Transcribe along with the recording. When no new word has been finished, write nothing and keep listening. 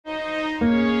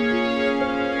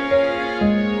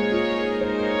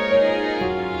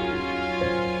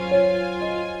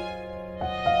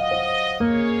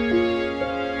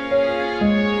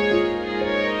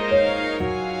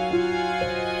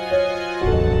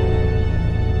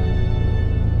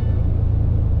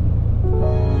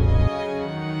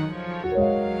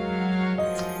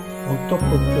Top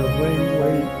of the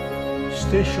railway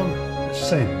station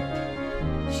Saint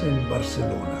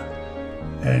Barcelona,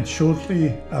 and shortly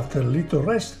after a little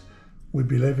rest we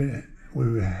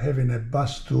were having a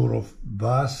bus tour of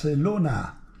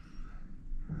Barcelona.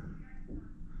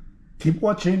 Keep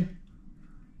watching.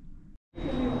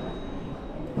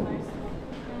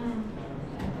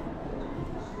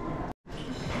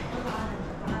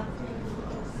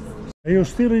 Are you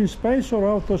still in space or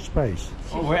out of space?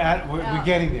 Oh, we're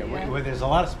getting there. There's a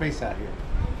lot of space out here.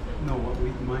 No,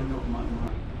 mine.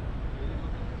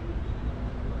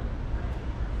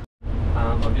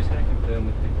 I'm just going to confirm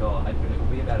with the guide, but it will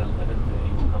be about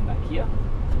 11:30. We'll come back here,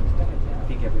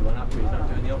 pick everyone up who's not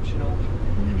doing the optional.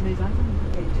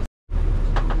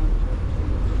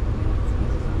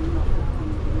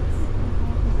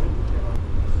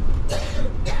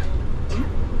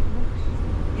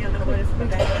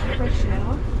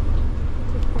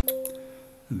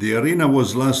 The arena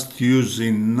was last used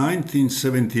in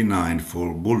 1979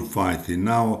 for bullfighting.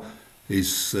 Now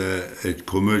it's a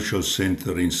commercial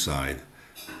center inside.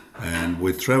 And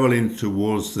we're traveling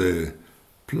towards the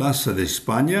Plaza de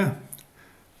España,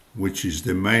 which is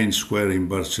the main square in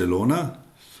Barcelona.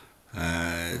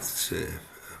 It's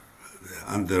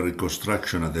under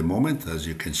reconstruction at the moment, as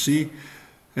you can see.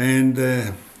 And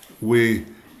we're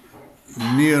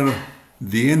near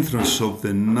the entrance of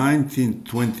the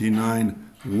 1929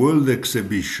 World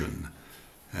Exhibition,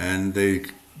 and they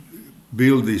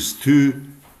built these two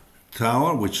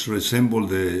towers which resemble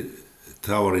the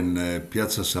tower in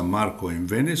Piazza San Marco in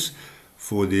Venice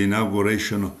for the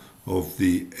inauguration of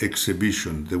the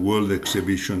exhibition, the World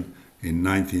Exhibition in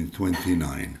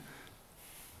 1929.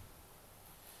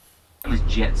 There's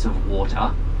jets of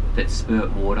water that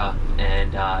spurt water,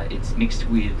 and it's mixed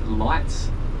with lights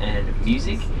and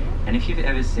music. And if you've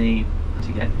ever seen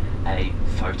to get a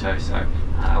photo, so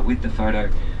with the photo,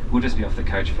 we'll just be off the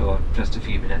coach for just a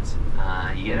few minutes.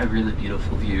 You get a really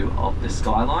beautiful view of the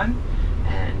skyline,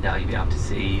 and you'll be able to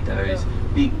see those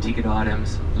big ticket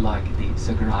items like the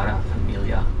Sagrada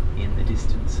Familia in the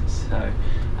distance. So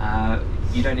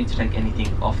you don't need to take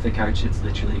anything off the coach, it's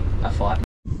literally a flight.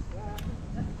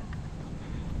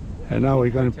 And now we're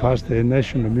going to pass the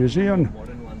National Museum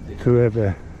to have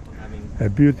a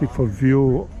beautiful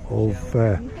view of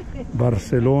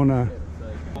Barcelona.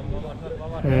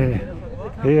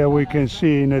 Here we can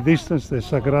see in the distance the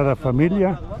Sagrada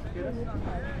Familia.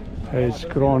 It's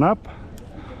grown up.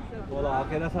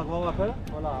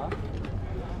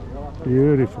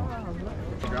 Beautiful.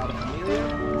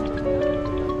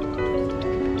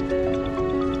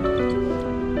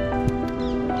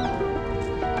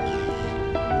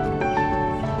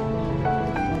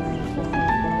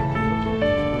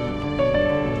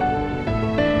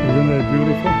 Isn't that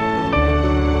beautiful?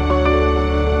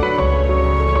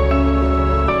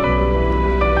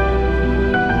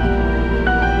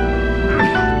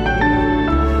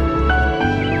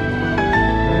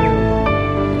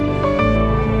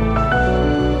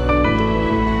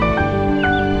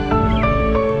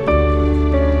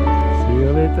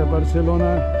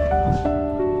 Barcelona,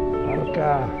 4K.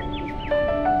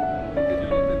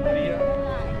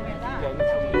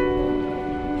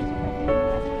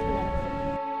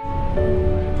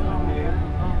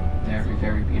 Very,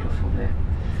 very beautiful there.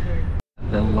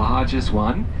 The largest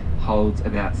one holds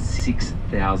about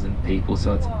 6,000 people,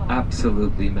 so it's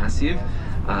absolutely massive.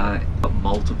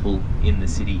 Multiple in the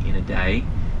city in a day.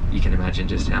 You can imagine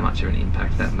just how much of an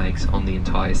impact that makes on the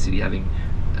entire city, having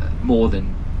more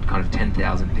than kind of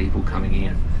 10,000 people coming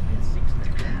in.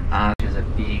 There's a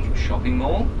big shopping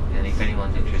mall, and if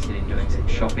anyone's interested in doing some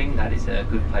shopping, that is a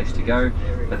good place to go.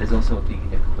 But there's also a big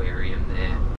aquarium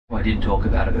there. I didn't talk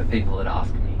about it, but people had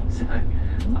asked me, so I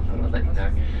thought I'd let you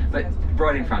know. But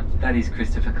right in front, that is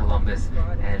Christopher Columbus,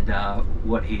 and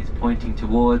what he's pointing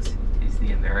towards is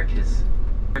the Americas.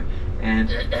 And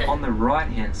on the right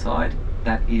hand side,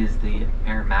 that is the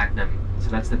Mare Magnum. So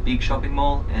that's the big shopping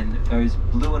mall, and those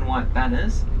blue and white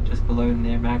banners just below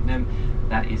Mare Magnum,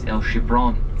 that is El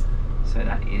Chibron. So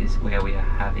that is where we are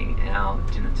having our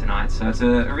dinner tonight. So it's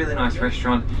a really nice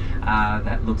restaurant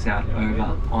that looks out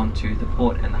over onto the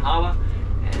port and the harbour,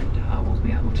 and we'll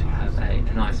be able to have a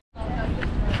nice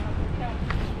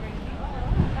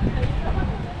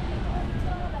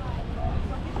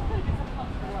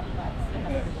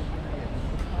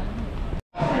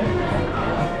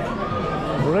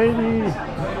ready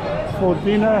for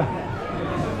dinner,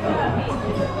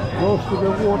 close to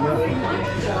the water.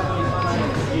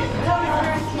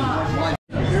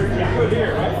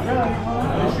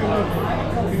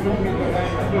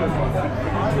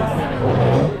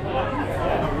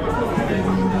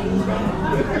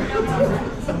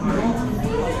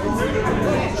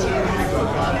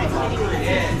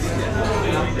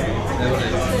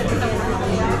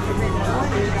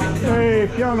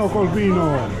 Piano col vino.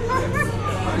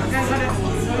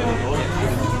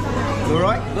 You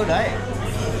alright? Good, eh?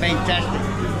 Fantastic.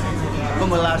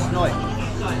 Come last night.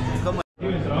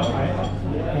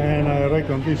 And I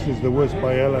reckon this is the worst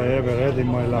paella I ever had in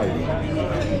my life.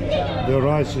 The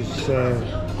rice is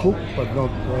cooked but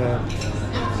not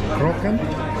croquant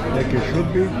like it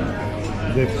should be.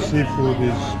 The seafood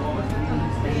is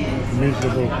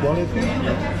miserable quality.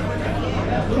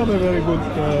 Not a very good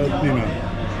dinner.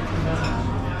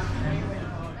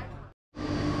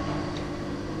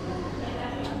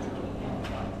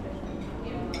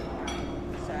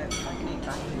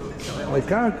 I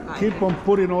can't keep on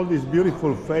putting all these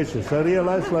beautiful faces. I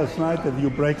realized last night that you're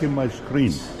breaking my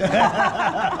screen.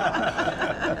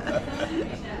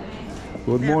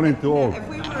 Good morning to all. If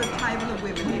we were a table of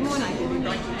women, good morning, you'd be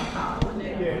breaking the car.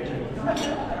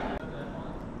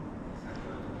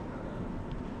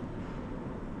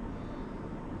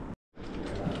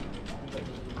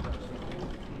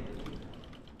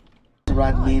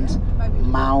 Montserrat means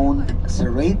Mount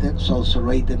Serrated, so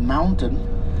serrated mountain.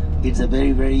 It's a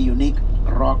very, very unique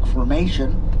rock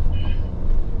formation.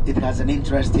 It has an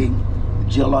interesting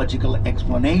geological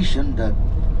explanation that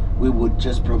we would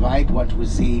just provide once we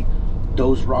see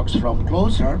those rocks from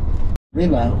closer.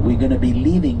 River, we're going to be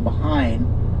leaving behind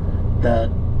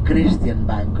the Christian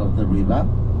bank of the river,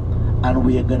 and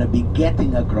we are going to be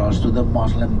getting across to the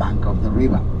Muslim bank of the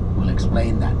river. We'll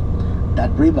explain that.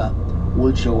 That river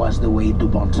will show us the way to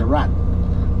Montserrat,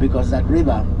 because that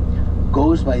river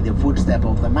goes by the footstep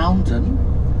of the mountain,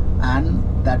 and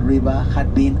that river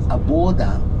had been a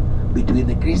border between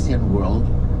the Christian world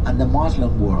and the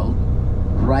Muslim world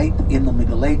right in the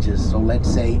Middle Ages, so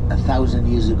let's say 1,000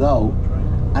 years ago,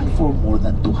 and for more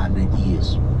than 200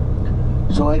 years.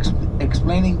 So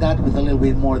explaining that with a little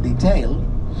bit more detail,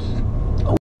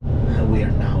 we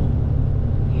are now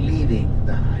leaving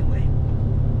the highway.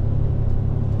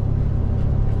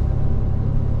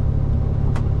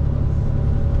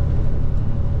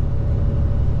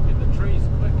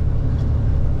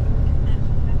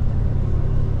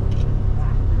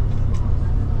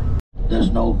 There's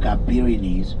no Cap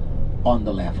Pyrenees on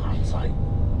the left-hand side.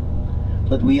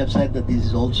 But we have said that this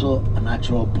is also a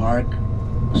natural park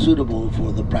suitable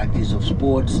for the practice of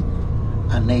sports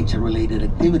and nature-related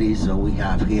activities. So we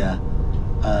have here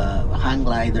hang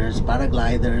gliders,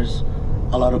 paragliders,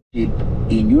 a lot of ship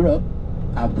in Europe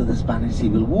after the Spanish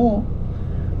Civil War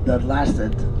that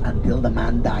lasted until the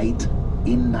man died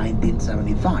in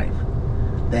 1975.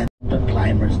 Then the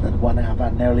climbers that want to have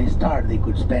an early start, they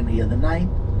could spend here the night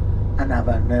and have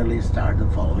an early start the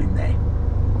following day.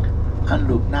 And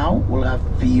look, now we'll have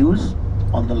views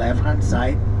on the left hand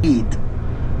side.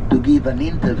 To give an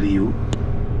interview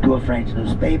to a French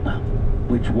newspaper,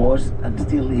 which was and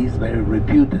still is very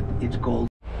reputed. It's called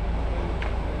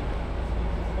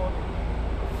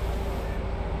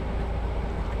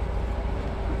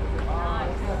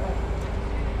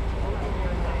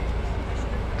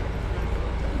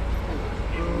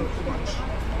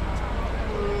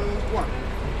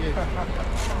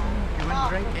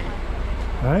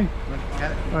Hey?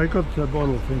 I got a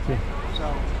bottle, thank you.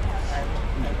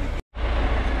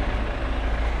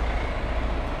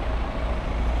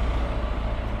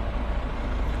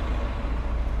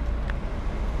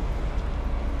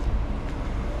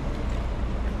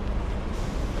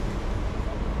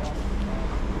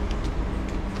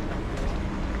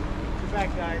 Back,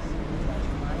 guys.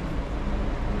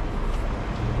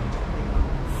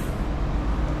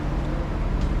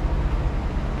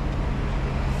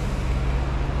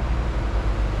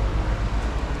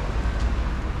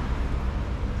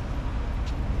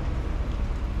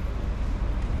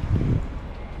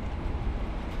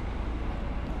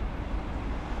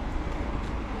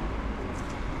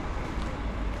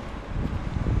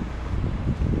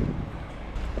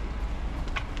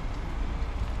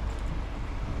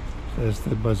 It's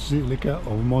the Basilica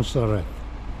of Montserrat.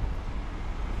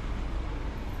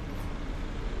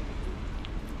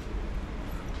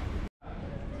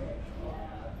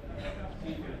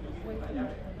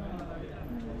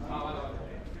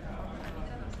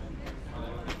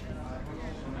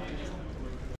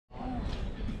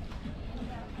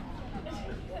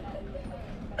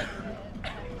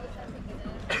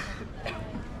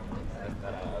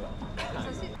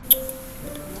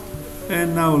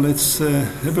 And now let's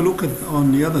have a look at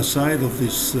on the other side of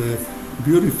this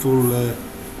beautiful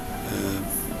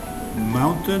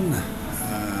mountain,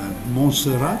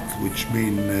 Montserrat, which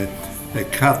means a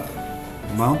cut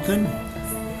mountain.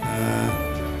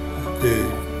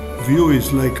 The view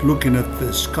is like looking at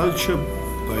the sculpture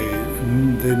by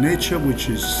the nature, which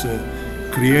is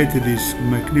created this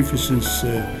magnificent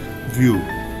view.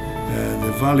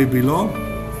 The valley below,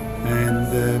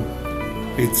 and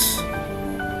it's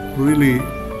really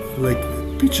like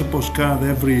a picture postcard.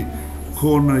 Every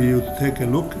corner you take a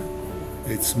look,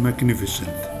 it's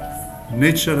magnificent.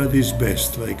 Nature at its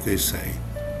best, like they say.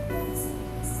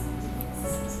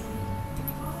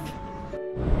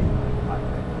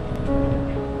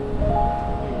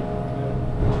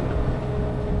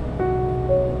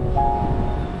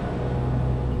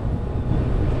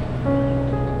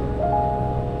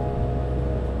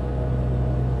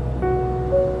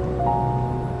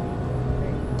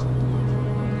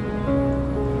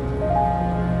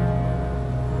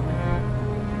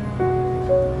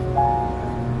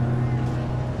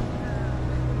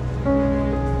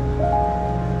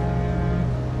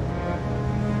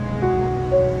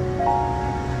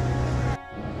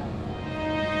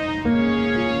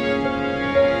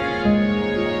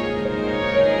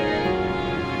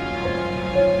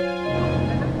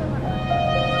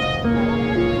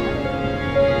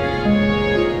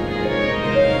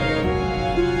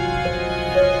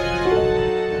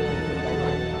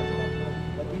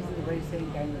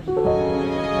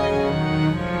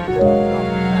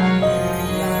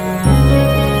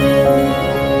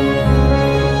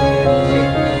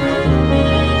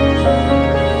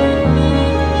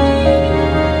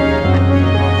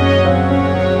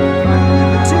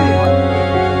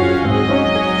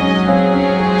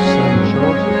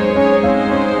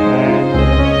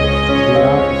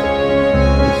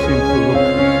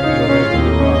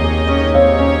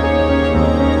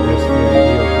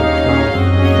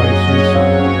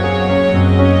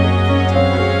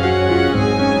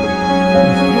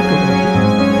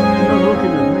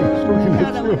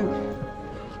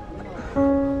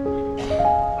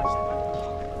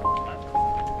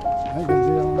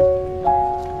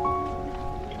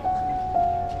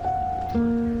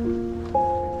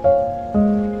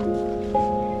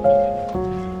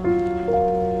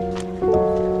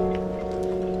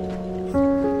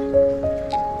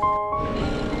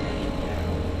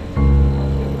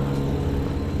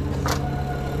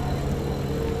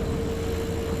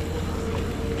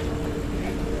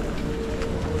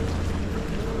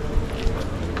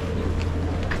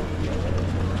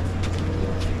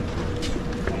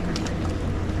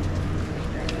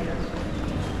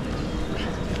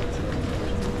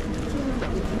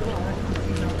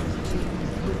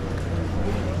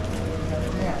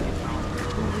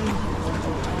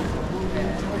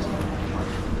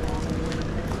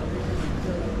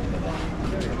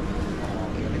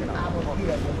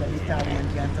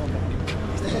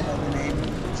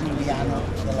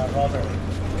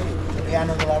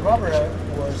 Giuliano della Rovere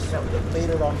was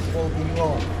later on sold in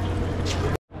Rome.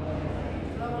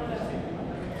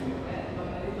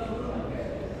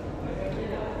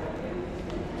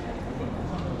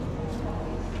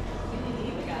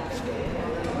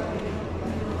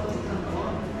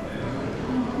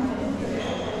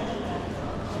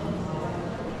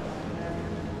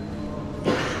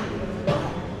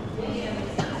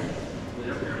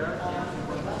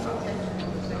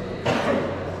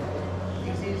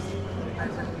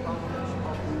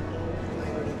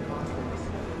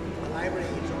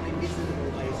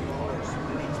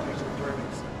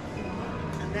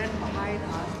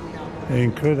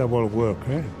 Incredible work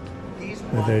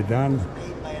that they done.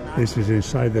 This is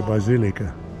inside the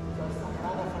basilica.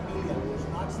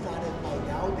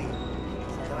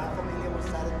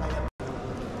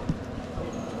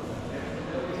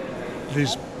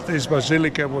 This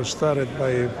basilica was started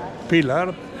by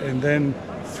Pilar and then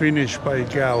finished by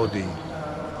Gaudi.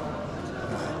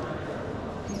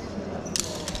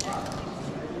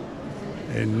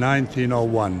 In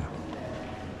 1901.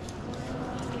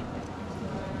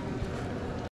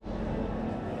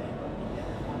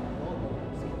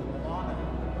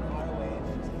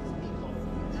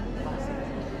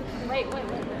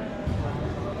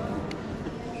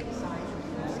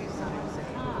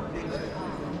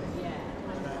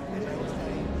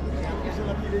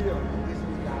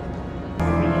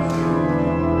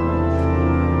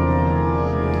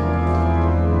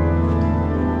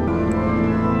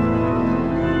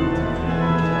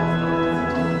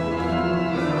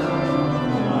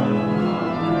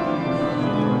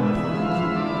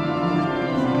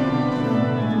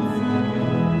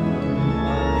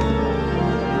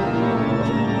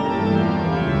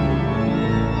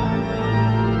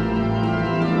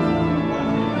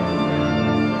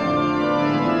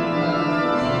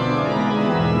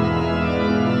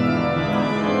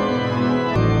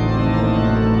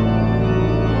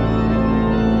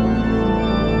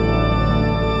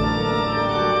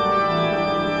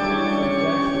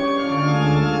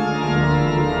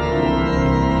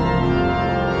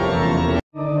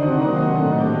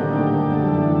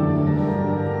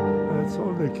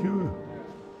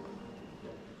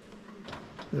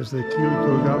 There's the queue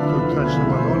to go up to touch the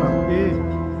Madonna. Yeah.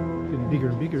 Getting bigger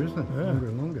and bigger, isn't it? Yeah. Longer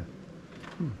and longer.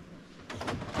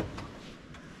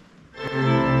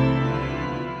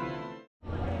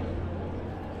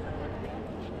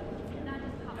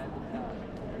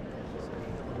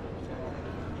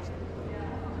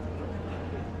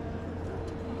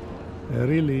 A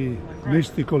really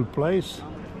mystical place.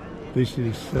 This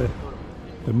is the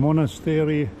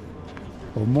monastery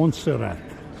of Montserrat,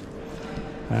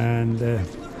 and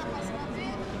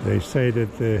they say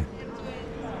that the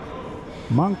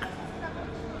monk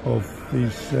of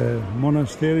this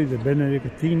monastery, the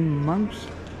Benedictine monks,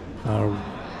 are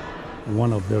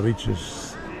one of the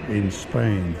richest in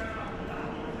Spain.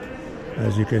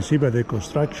 As you can see by the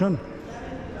construction,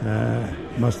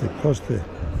 must have cost a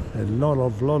lot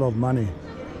of money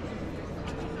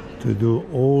to do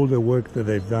all the work that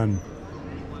they've done,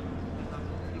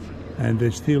 and they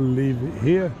still live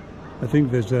here. I think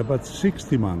there's about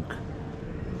 60 monks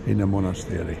in the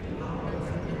monastery,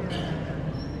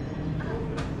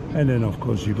 and then of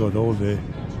course you got all the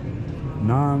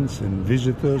nuns and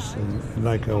visitors, and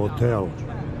like a hotel,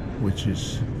 which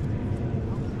is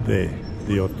the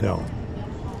hotel.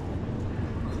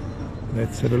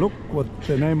 Let's have a look what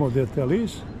the name of the hotel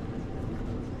is.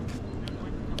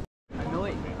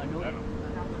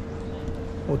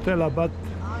 Hotel Abad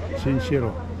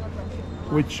Sincero,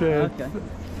 which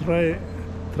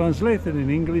translated in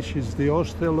English is the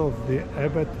hostel of the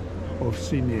Abbot of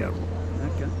Sincero.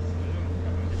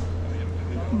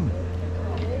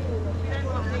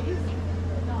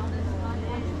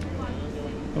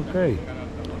 Okay.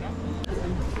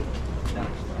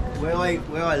 Where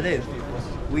I live,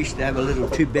 we used to have a little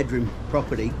 2-bedroom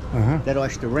property that I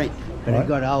used to rent, but it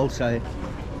got old, so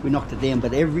we knocked it down.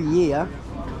 But every year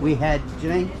we had,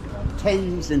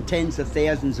 tens and tens of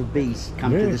thousands of bees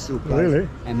come to this little place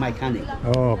and make honey.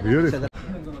 Oh, beautiful. So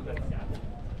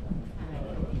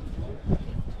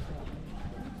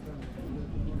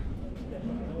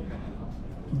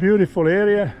beautiful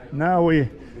area. Now we're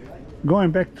going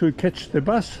back to catch the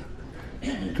bus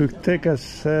to take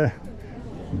us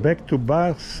back to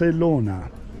Barcelona.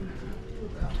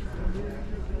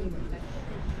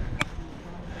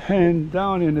 And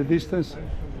down in the distance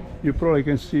you probably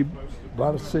can see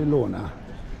Barcelona.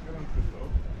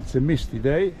 It's a misty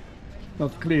day,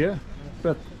 not clear,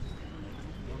 but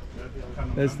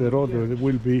that's the road that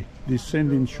will be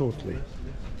descending shortly.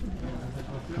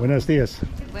 Buenos días.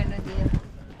 Buenos días.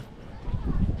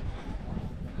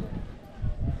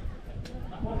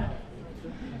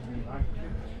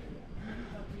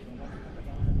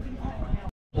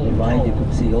 Line you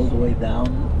could see all the way down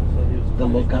the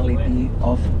locality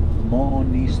of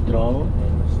Monistrol,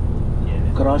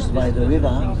 crossed by the river,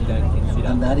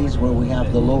 and that is where we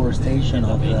have the lower station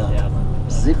of the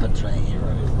zipper train.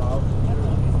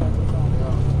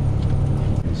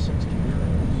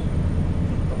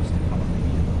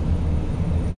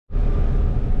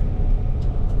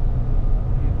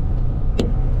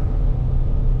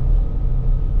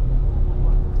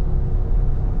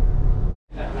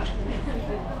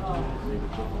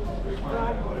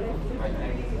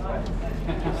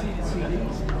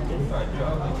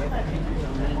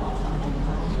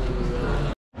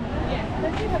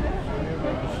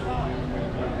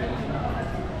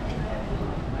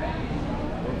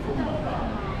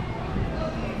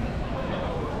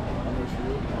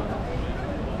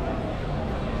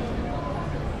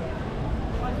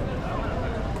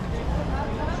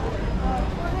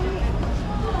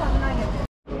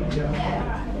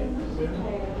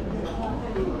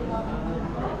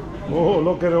 Oh,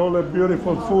 look at all the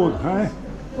beautiful food, huh?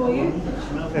 For you?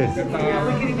 Yes. Yeah,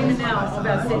 we're getting in now. It's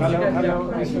about 6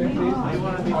 Hello, this way, please.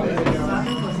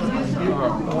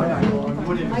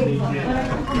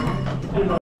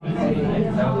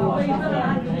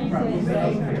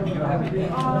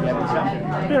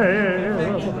 Yeah.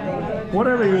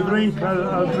 Whatever you drink,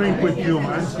 I'll drink with you,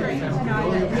 man.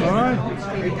 All right?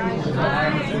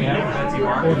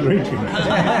 Or drinking.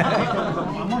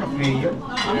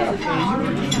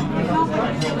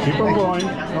 Keep on going,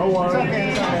 no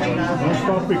worries. Don't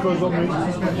stop because of me.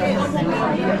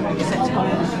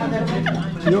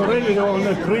 You're already on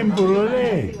the creme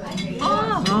brulee.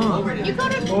 Oh, you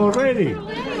got it Already?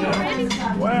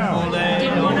 Wow.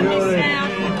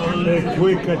 You're a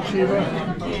quick achiever.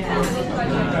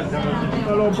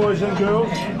 Hello, boys and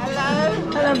girls.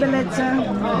 Hello,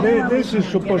 Bellezza. This is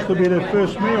supposed to be the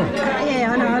first meal.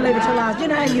 Yeah, I know, I leave it till last. You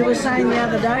know, you were saying the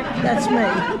other day, that's me.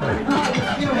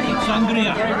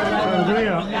 Sangria.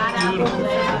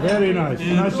 Very nice.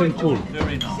 Nice and cool.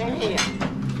 Very nice.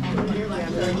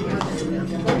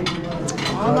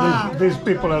 These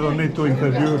people I don't need to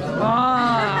interview.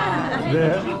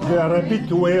 They are a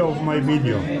bit way of my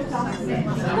video. Are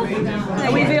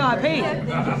we VIP?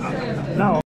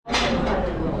 No.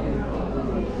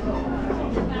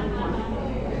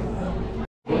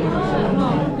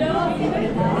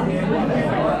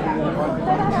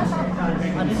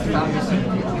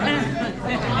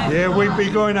 Yeah, we'll be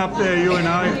going up there, you and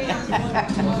I.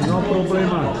 No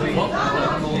problema.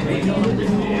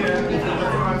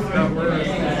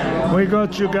 We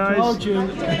got you guys. Told you.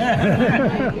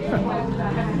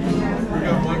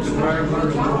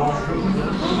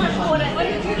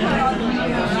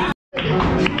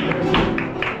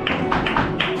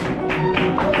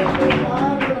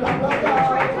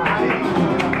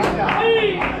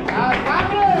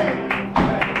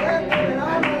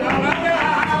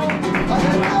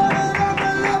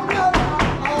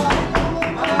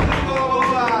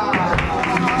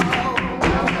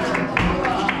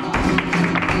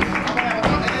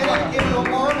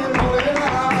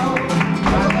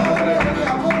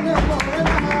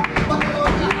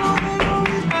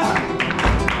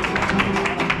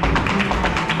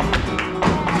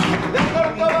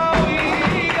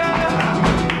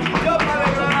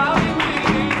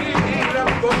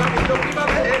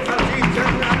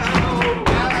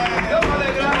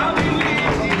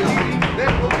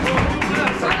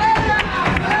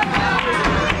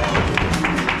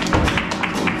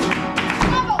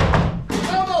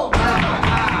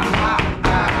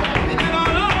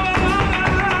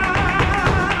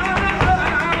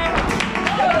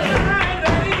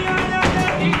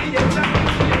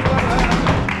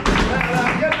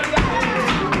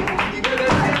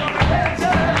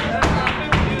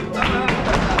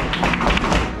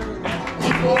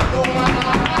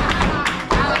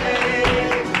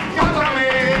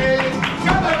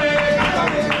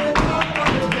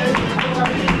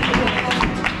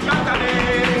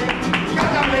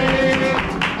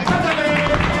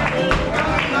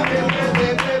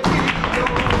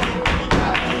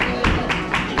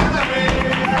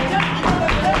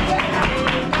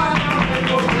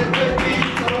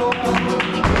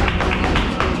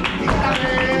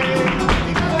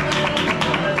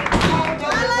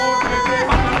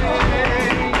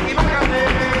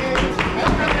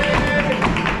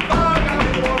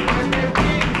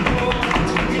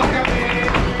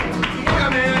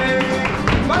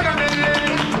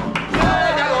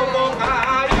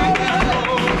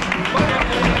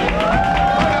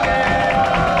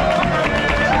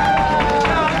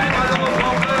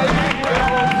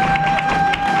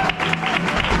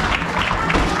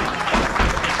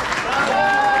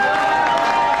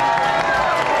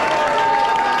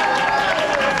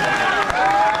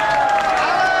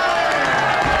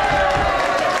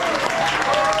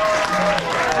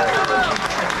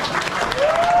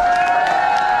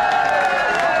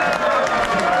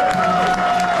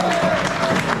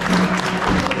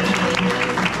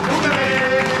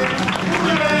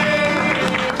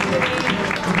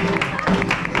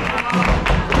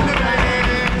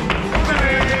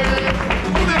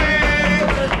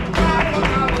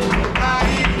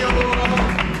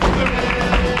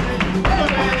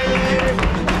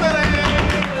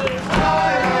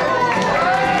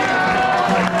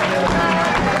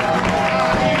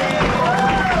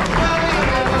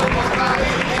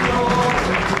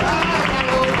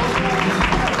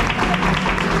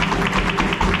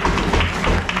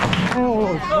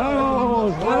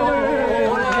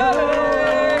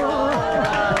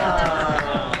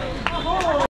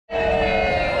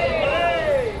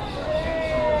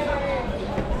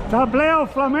 Tableo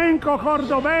flamenco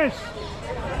cordobés.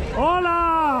 Hola.